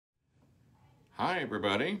Hi,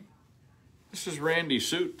 everybody. This is Randy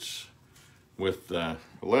Suits with the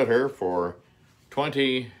letter for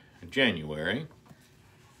 20 January.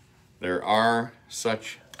 There are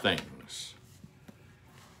such things.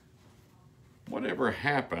 Whatever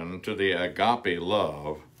happened to the agape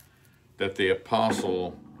love that the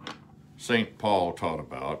Apostle St. Paul taught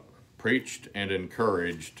about, preached, and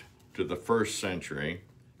encouraged to the first century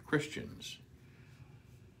Christians?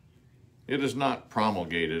 It is not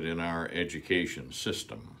promulgated in our education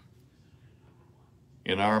system.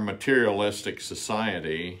 In our materialistic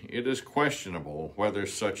society, it is questionable whether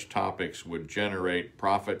such topics would generate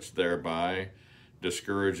profits, thereby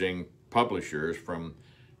discouraging publishers from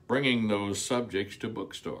bringing those subjects to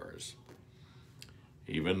bookstores.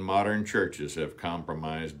 Even modern churches have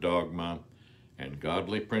compromised dogma and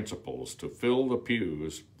godly principles to fill the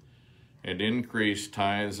pews and increase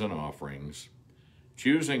tithes and offerings,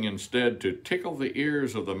 choosing instead to tickle the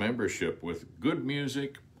ears of the membership with good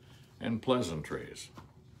music and pleasantries.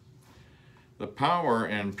 The power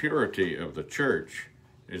and purity of the church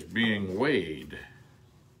is being weighed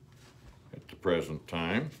at the present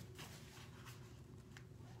time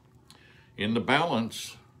in the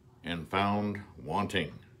balance and found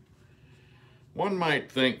wanting. One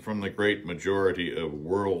might think from the great majority of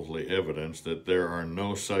worldly evidence that there are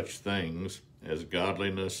no such things as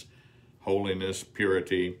godliness, holiness,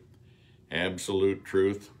 purity, absolute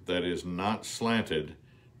truth that is not slanted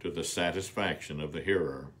to the satisfaction of the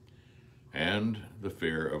hearer, and the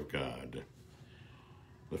fear of God.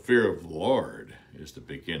 The fear of the Lord is the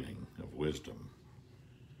beginning of wisdom.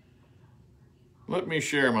 Let me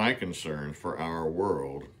share my concerns for our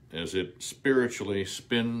world as it spiritually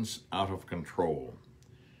spins out of control.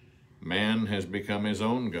 Man has become his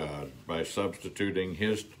own God by substituting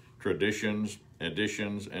his traditions,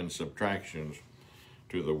 additions, and subtractions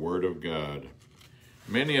to the Word of God.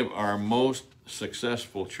 Many of our most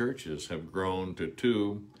successful churches have grown to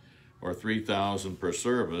 2,000 or 3,000 per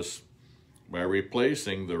service by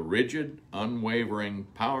replacing the rigid, unwavering,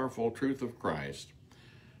 powerful truth of Christ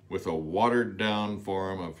with a watered-down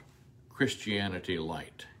form of Christianity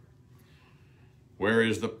light. Where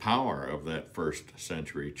is the power of that first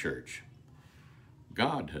century church?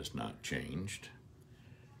 God has not changed.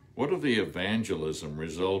 What of the evangelism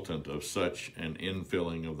resultant of such an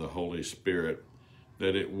infilling of the Holy Spirit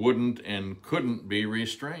that it wouldn't and couldn't be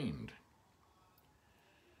restrained?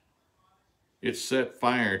 It set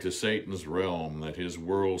fire to Satan's realm that his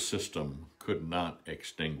world system could not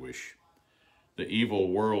extinguish. The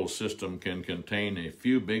evil world system can contain a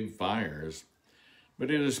few big fires,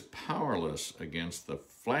 but it is powerless against the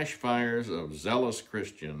flash fires of zealous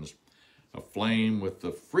Christians aflame with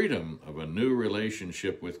the freedom of a new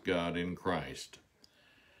relationship with God in Christ,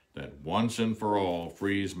 that once and for all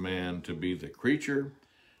frees man to be the creature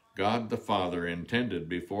God the Father intended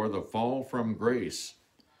before the fall from grace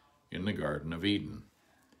in the Garden of Eden.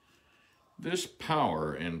 This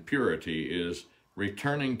power and purity is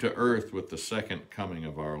returning to earth with the second coming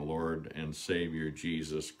of our Lord and Savior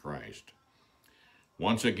Jesus Christ.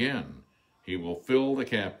 Once again, he will fill the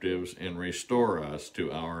captives and restore us to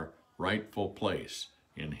our rightful place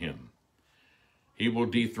in him. He will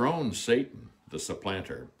dethrone Satan, the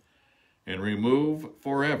supplanter, and remove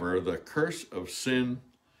forever the curse of sin,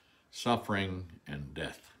 suffering, and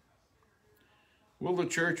death. Will the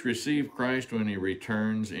church receive Christ when he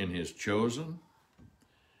returns in his chosen?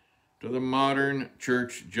 To the modern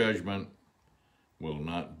church, judgment will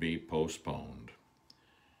not be postponed.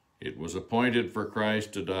 It was appointed for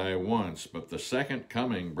Christ to die once, but the second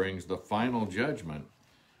coming brings the final judgment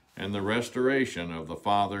and the restoration of the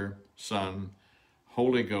Father, Son,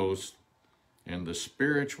 Holy Ghost, and the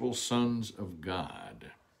spiritual sons of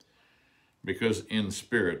God. Because in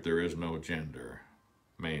spirit there is no gender,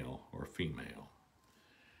 male or female.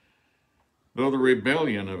 Though the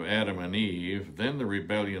rebellion of Adam and Eve, then the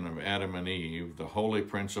rebellion of Adam and Eve, the holy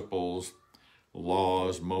principles,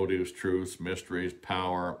 laws, motives, truths, mysteries,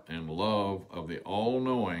 power, and love of the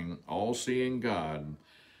all-knowing, all-seeing God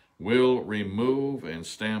will remove and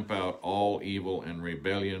stamp out all evil and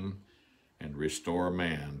rebellion and restore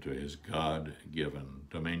man to his God-given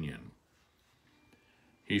dominion.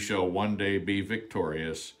 He shall one day be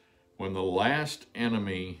victorious when the last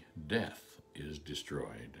enemy, death, is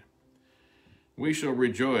destroyed. We shall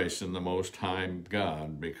rejoice in the Most High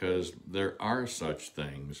God because there are such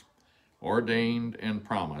things ordained and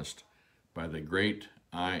promised by the great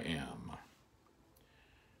I Am.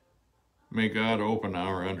 May God open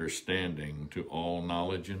our understanding to all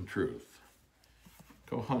knowledge and truth.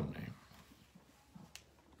 Kohane.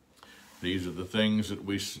 These are the things that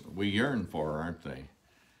we yearn for, aren't they?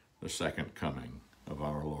 The second coming of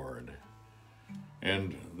our Lord.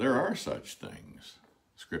 And there are such things.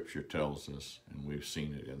 Scripture tells us, and we've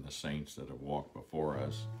seen it in the saints that have walked before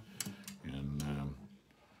us, and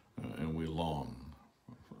we long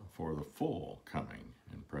for the full coming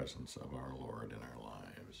and presence of our Lord in our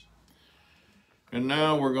lives. And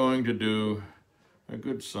now we're going to do a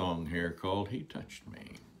good song here called He Touched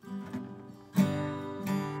Me.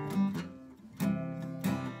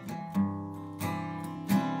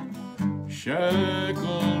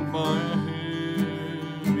 Shackled by a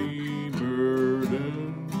heavy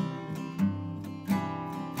burden,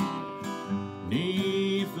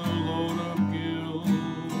 'neath the load of guilt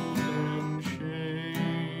and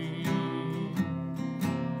shame,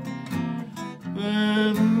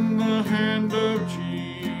 then the hand of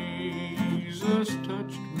Jesus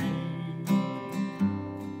touched me,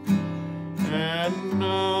 and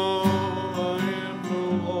now I am no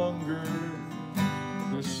longer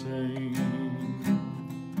the same.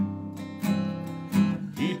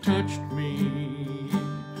 He touched me,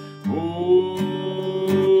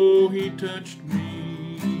 oh, He touched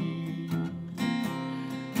me,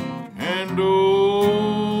 and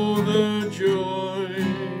oh, the joy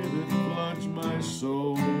that floods my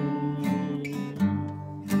soul.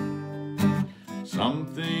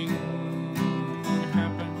 Something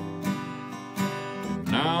happened,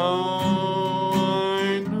 and now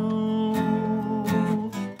I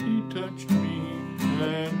know He touched me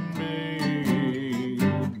and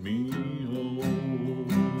made me whole.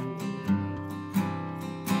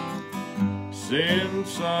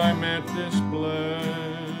 Since I met this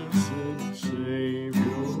blessed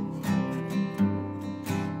Savior,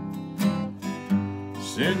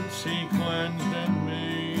 since He cleansed and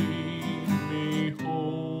made me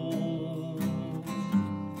whole,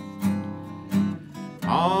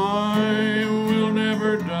 I will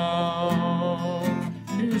never doubt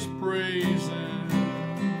His praises.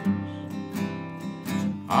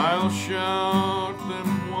 I'll shout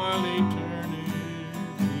them while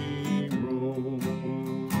eternity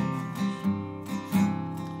rolls.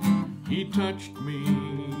 He touched me,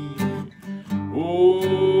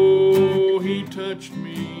 oh, He touched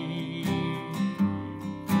me,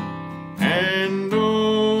 and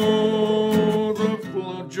oh, the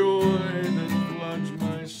joy that floods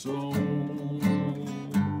my soul.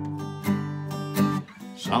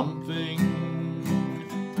 Something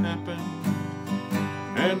happened,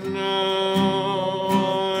 and now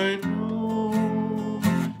I know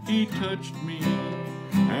He touched me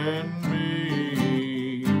and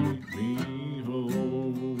made me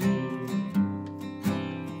whole.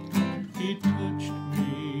 He touched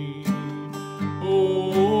me,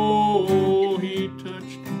 oh, He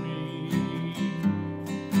touched me,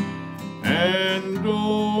 and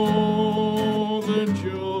oh, the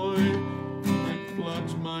joy that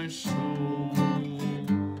floods my soul.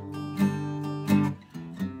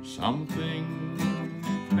 Something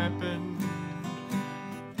happened,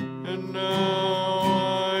 and now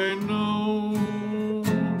I know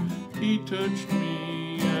He touched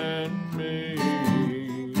me and made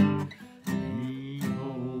me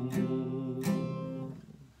whole.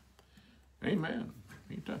 Amen.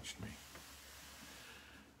 He touched me.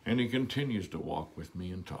 And He continues to walk with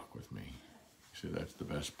me and talk with me. See, that's the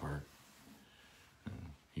best part.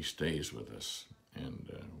 He stays with us,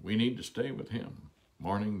 and we need to stay with Him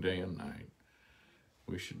morning, day, and night.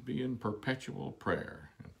 We should be in perpetual prayer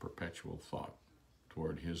and perpetual thought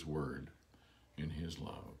toward His word and His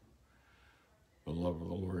love. The love of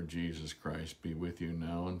the Lord Jesus Christ be with you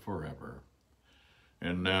now and forever.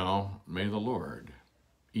 And now may the Lord,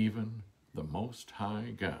 even the Most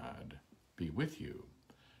High God, be with you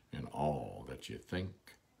in all that you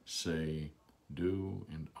think, say, do,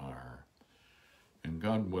 and are. And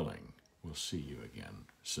God willing, we'll see you again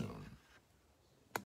soon.